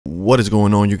What is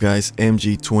going on, you guys?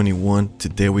 MG21.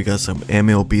 Today we got some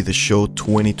MLB The Show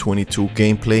 2022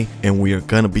 gameplay, and we are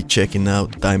gonna be checking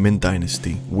out Diamond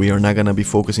Dynasty. We are not gonna be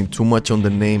focusing too much on the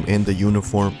name and the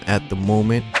uniform at the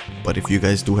moment, but if you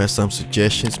guys do have some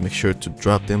suggestions, make sure to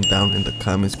drop them down in the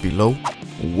comments below.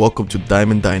 Welcome to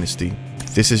Diamond Dynasty.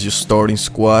 This is your starting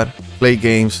squad. Play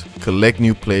games, collect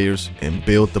new players, and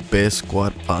build the best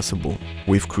squad possible.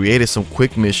 We've created some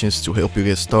quick missions to help you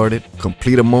get started.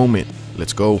 Complete a moment.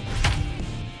 Let's go.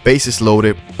 Bases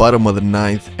loaded, bottom of the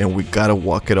ninth, and we gotta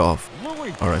walk it off.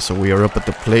 Alright, so we are up at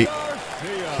the plate.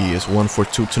 He is 1 for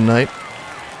 2 tonight.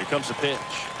 Here comes a pitch.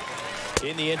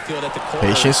 In the infield at the corner.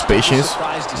 Patience, patience.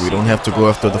 We don't have to go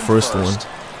after the first one.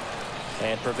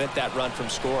 And prevent that run from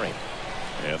scoring.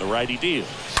 And the righty deals.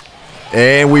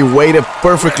 And we waited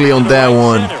perfectly on that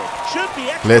one.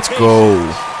 Let's go.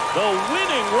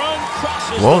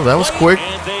 Well, that was quick.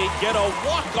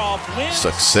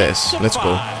 Success. Let's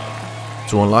go.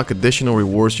 To unlock additional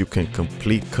rewards, you can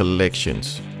complete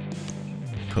collections.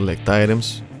 Collect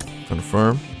items.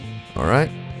 Confirm. Alright.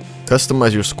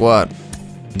 Customize your squad.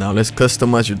 Now let's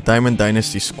customize your Diamond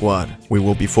Dynasty squad. We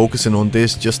will be focusing on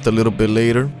this just a little bit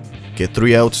later. Get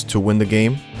 3 outs to win the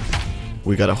game.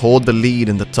 We gotta hold the lead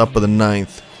in the top of the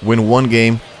ninth. Win 1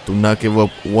 game. Do not give up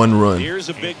 1 run. Here's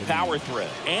a big power threat.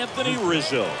 Anthony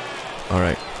Rizzo.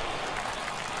 Alright.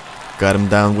 Got him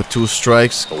down with 2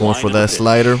 strikes. Going for that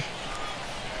slider.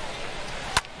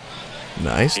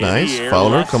 Nice, nice.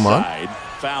 Fowler, come on.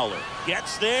 Fowler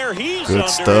gets there. He's good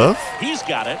stuff. He's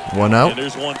got it. 1 out. And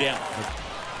there's 1 down.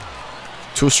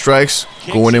 2 strikes.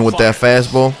 Going in with that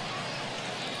fastball.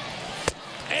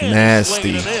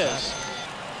 Nasty.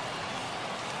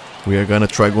 We are gonna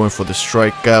try going for the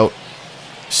strikeout.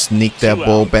 Sneak that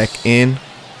ball back in.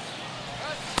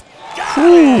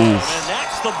 Whew.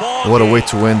 What a way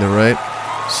to end it, right?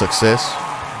 Success.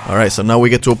 Alright, so now we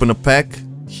get to open a pack.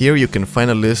 Here you can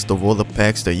find a list of all the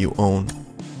packs that you own.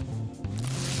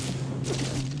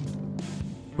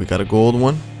 We got a gold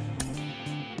one.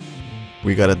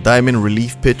 We got a diamond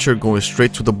relief pitcher going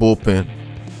straight to the bullpen.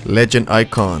 Legend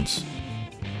icons.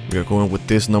 We are going with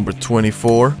this number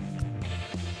 24.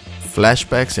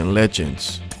 Flashbacks and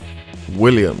legends.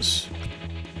 Williams.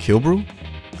 Kilbrew.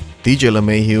 DJ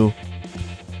LeMahieu.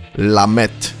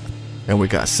 Lamet. And we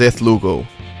got Seth Lugo.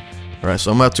 Alright,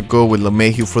 so I'm about to go with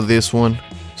LeMahieu for this one.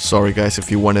 Sorry guys if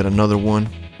you wanted another one.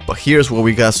 But here's what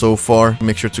we got so far.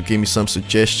 Make sure to give me some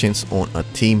suggestions on a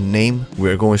team name.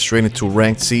 We're going straight into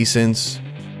ranked seasons.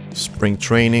 Spring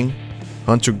training.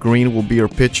 Hunter Green will be our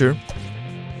pitcher.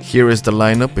 Here is the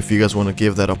lineup if you guys want to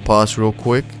give that a pause real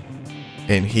quick.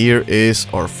 And here is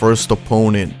our first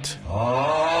opponent.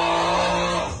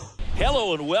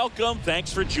 Hello and welcome.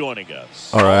 Thanks for joining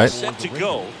us. All right. Set to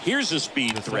go. Here's a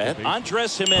speed threat.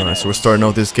 Andres Jimenez. All right, so we're starting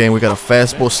out this game. We got a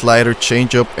fastball, slider,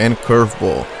 changeup, and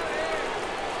curveball.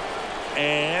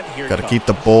 And here got to keep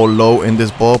the ball low in this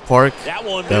ballpark.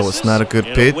 That was not a good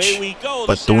pitch.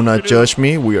 But do not judge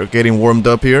me. We are getting warmed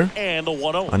up here. And the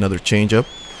 1-0. Another changeup.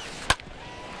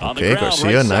 Okay,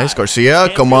 Garcia. Nice. Garcia,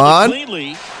 come on.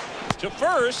 To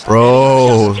first,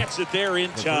 bro, gets it there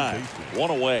in time. 1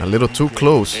 away. A little too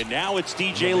close. And now it's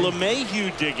DJ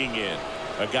LeMahieu digging in,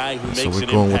 a guy who makes we're an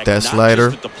going with impact that not slider.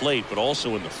 just at the plate but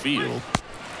also in the field.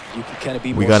 You can kind of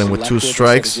be we got him with 2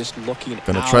 strikes.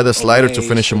 Gonna try the slider to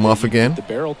finish him off again. The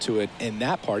barrel to it, and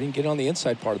that part, you can get on the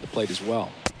inside part of the plate as well.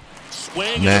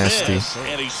 Swing nasty.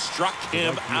 And he struck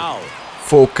him out.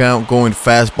 Full count, going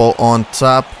fastball on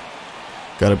top.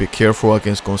 Gotta be careful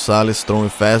against Gonzalez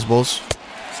throwing fastballs.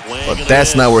 But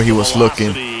that's not where he was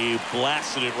looking.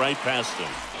 Blasted it right past him.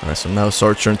 All right, so now it's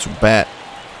our turn to bat.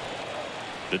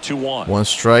 The 2-1. 1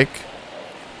 strike.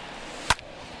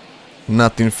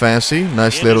 Nothing fancy.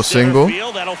 Nice little single.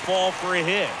 Field, that'll fall for a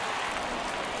hit.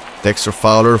 Dexter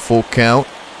Fowler, full count.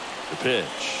 The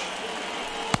pitch.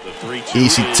 The 3-2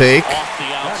 easy take.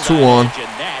 2 on.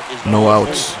 No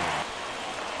outs.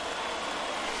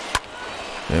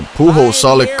 And Pujols,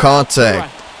 solid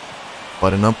contact.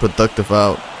 But an unproductive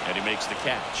out. And he makes the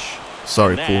catch.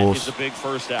 Sorry, Pujols. Pujols. A big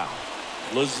first out.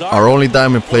 Our only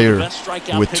diamond player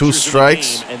with 2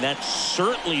 strikes. And that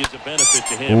certainly is a benefit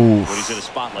to him when he's in a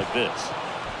spot like this.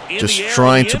 Just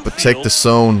trying to protect the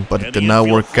zone, but it did not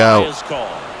work out.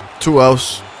 2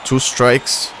 outs, 2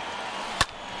 strikes.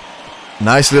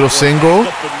 Nice little single.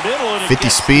 50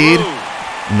 speed.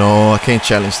 No, I can't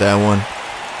challenge that one.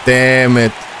 Damn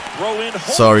it.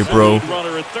 Sorry, bro.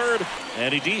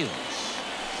 And he deals.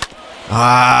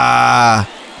 Ah.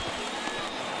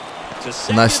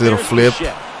 Nice little flip.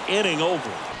 Inning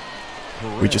over.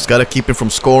 We just got to keep him from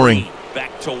scoring.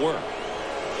 Back to work.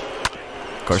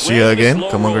 Garcia again.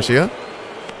 Come on, Garcia.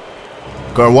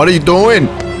 What are you doing?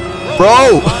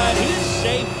 Bro! But he's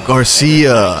safe.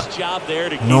 Garcia. Nice job there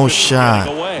to keep No it from shot.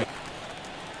 getting away.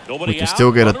 Nobody We can out,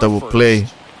 still get a runner double first. play.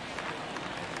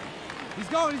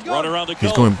 Runner on the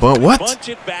He's go. going bunt. What? Bunch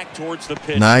it back towards the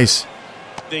pitch. Nice.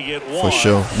 They get For one.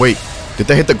 sure. Wait. Did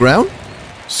that hit the ground?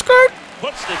 Skirt.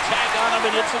 Puts the tag on him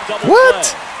and hits a double What?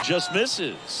 play. Just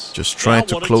misses. Just trying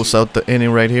to Now 1-2. close out the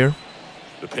inning right here.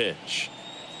 The pitch.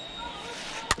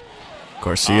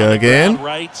 Garcia On the again. ground,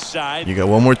 right side. You got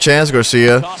one more chance,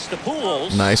 Garcia. Toss to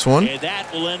Pujols, Nice one. and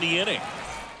that will end the inning.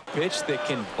 Pitch that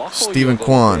can buckle Steven you a little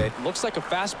Kwan. bit. Looks like a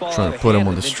fastball Trying out to of put him hand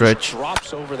on the and then just stretch.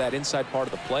 drops over that inside part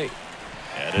of the plate.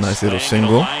 And a Nice little swing and a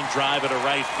single. line drive at a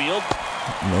right field.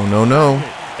 No, no, no.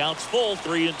 Counts full,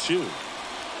 3-2.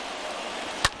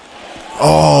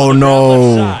 Oh,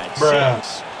 no. Bruh.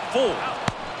 6, 4,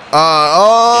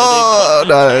 Oh,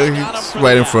 no, he's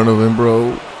right in front of him,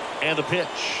 bro. and the pitch.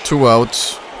 2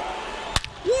 outs.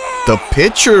 The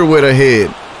pitcher with a hit.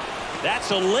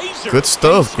 That's a laser. Good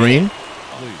stuff, Base Green. hit.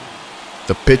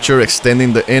 The pitcher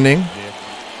extending the inning.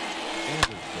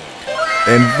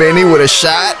 And Vinny with a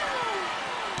shot.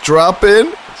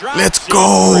 Dropping. Drops Let's it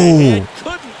go. for a hit.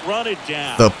 Couldn't run it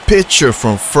down. The pitcher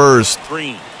from first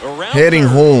Green around heading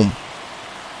third. home.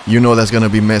 You know that's going to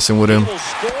be messing with him. People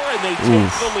score and they take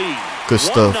Oof. the lead. Good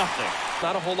stuff. 1-0.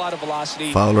 Not a whole lot of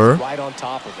velocity. Fowler. Right on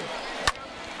top of it.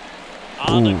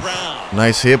 On the Oof. ground.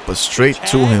 Nice hit, but straight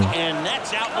to him. And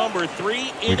that's out number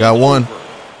 3. We got one. Over.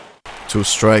 2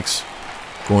 strikes.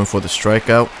 Going for the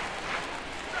strikeout.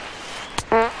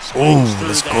 Swings through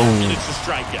let's that, go. and it's a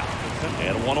strikeout.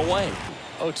 And one away.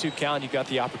 0-2 count. You got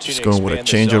the opportunity. Just going to with a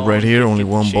expand the changeup zone, right here, get only the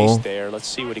one chase ball. There. Let's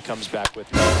see what he comes back with.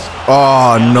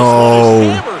 Oh, This one is no.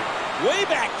 hammered. Way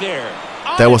back there.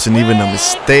 On That its wasn't even a way.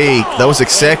 mistake. That was Oh,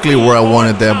 exactly and where I one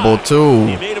wanted that ball, time. too.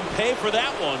 He made him pay for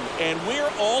that one, and we're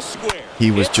all square.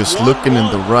 He was It's just 1-1. looking in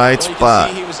the right Well, you can spot.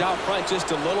 see he was out front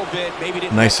just a little bit. Maybe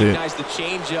didn't Nice hit. recognize the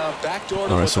changeup. Backdoor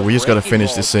All right, so we just got to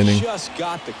finish this inning. Just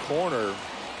got the corner.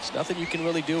 There's nothing you can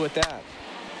really do with that.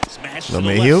 Smash to the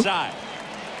LeMahieu. left side.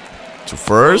 To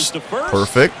first. Goes to first.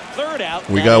 Perfect. Third out.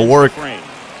 We That got ends the work. frame.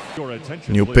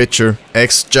 New pitcher.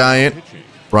 Ex-Giant.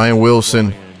 Brian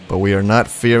Wilson. But we are not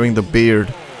fearing the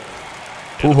beard.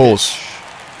 Pujols.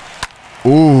 Ooh.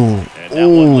 And that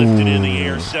one lifted in the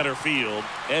air Ooh. center field.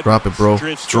 Drop it, bro.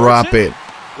 Drifts Drop towards it.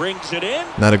 Brings it in.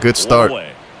 Not a good One start.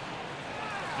 away.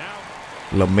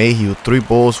 LeMahieu. 3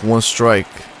 balls, 1 strike.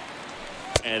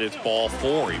 And it's ball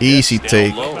 4. He Easy missed down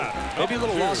take. low. Maybe a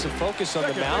little loss of focus on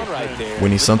the mound right there. We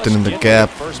need Just something in the must get gap.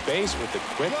 to First base with the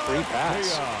quick free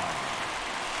pass.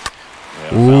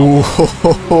 And Ooh,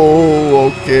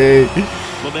 okay.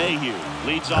 LeMahieu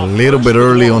leads A off little first bit with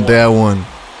early 1-1. on that one.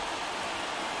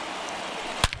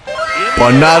 In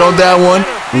But the not air, on that one.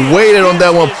 center field. Waited on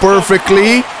that one This is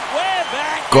perfectly. way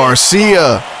back.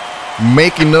 Garcia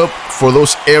making up for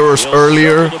those errors He'll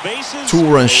earlier. circle the bases.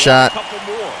 2-run They want a shot. couple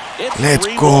more. It's Let's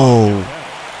 3-1. go.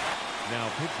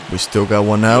 We still got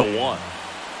one out. 0-1.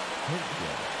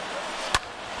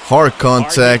 Hard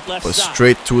contact, left but side.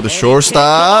 straight to the And he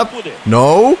shortstop. can't come up with it.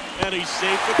 No. And he's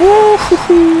safe at first.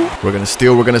 Woo-hoo-hoo. We're gonna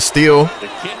steal. We're gonna steal The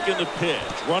kick and the pitch.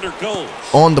 Runner goes.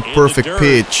 on the In perfect dirt.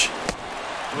 pitch.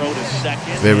 Throw to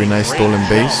second. Very nice Great stolen jump.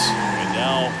 base. And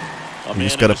now a We man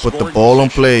just gotta in a put the scoring ball on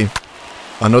position. play.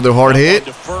 Another hard hit,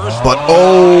 To first. but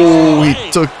oh, he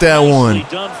Away. took that Nicely one.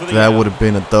 done for the That out. would have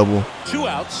been a double. 2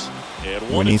 outs. And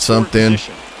We one in need scoring something.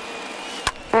 position.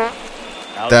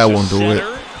 Out That to won't do it.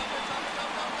 center.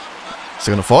 Is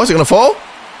it gonna fall? Is it gonna fall?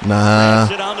 Nah.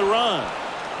 Sit on the run.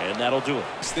 And that'll do it.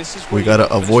 This is We where gotta you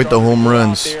want the avoid the starter to home go out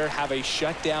runs. There, have a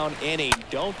shutdown inning.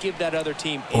 Don't give that other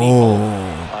team any Oh.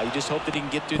 hope. You just hope that he can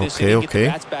get through this Okay, inning, get the okay.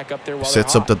 bats back up there while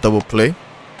Sets they're up the hot. double play.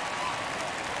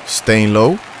 Staying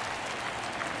low.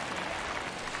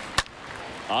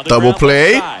 On the Double ground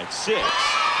play. left side. 6,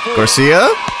 4, Garcia.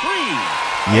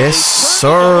 3. Yes,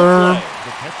 sir.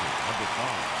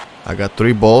 I got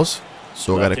 3 balls,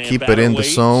 so I gotta Left-hand keep it batter in the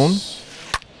waits. zone.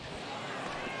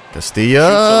 Castilla.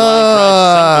 Shoots a line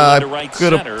drive single into I right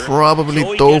could center. have probably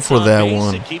So he dove gets for on that base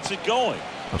one. and keeps it going.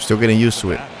 I'm still getting used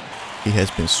to it. He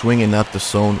has been swinging out the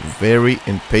zone very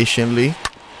impatiently.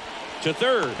 To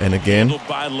third. And again, Handled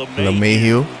by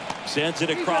LeMahieu. Sends it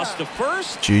across to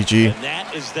first. GG. And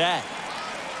that is that.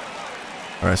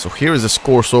 All right, so here is the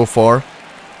score so far.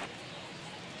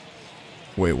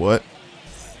 Wait, what?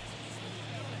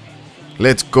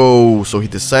 Let's go. So he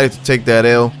decided to take that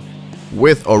L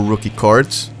with our rookie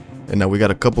cards. And now we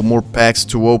got a couple more packs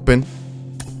to open.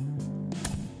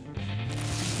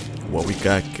 What we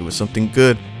got? Give us something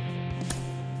good.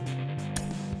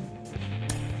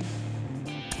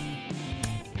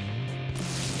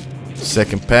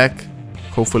 Second pack.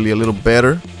 hopefully a little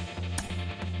better.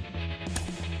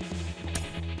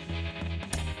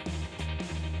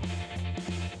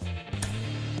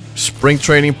 Spring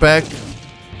training pack.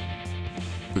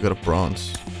 We got a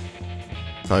bronze.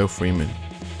 Kyle Freeman.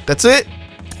 That's it.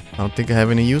 I don't think I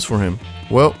have any use for him.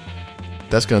 Well,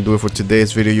 that's gonna do it for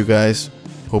today's video, you guys.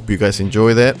 Hope you guys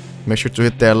enjoy that. Make sure to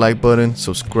hit that like button,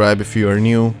 subscribe if you are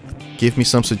new, give me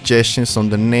some suggestions on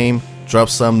the name, drop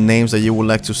some names that you would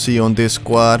like to see on this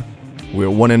squad. We're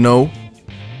 1-0,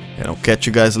 and I'll catch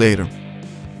you guys later.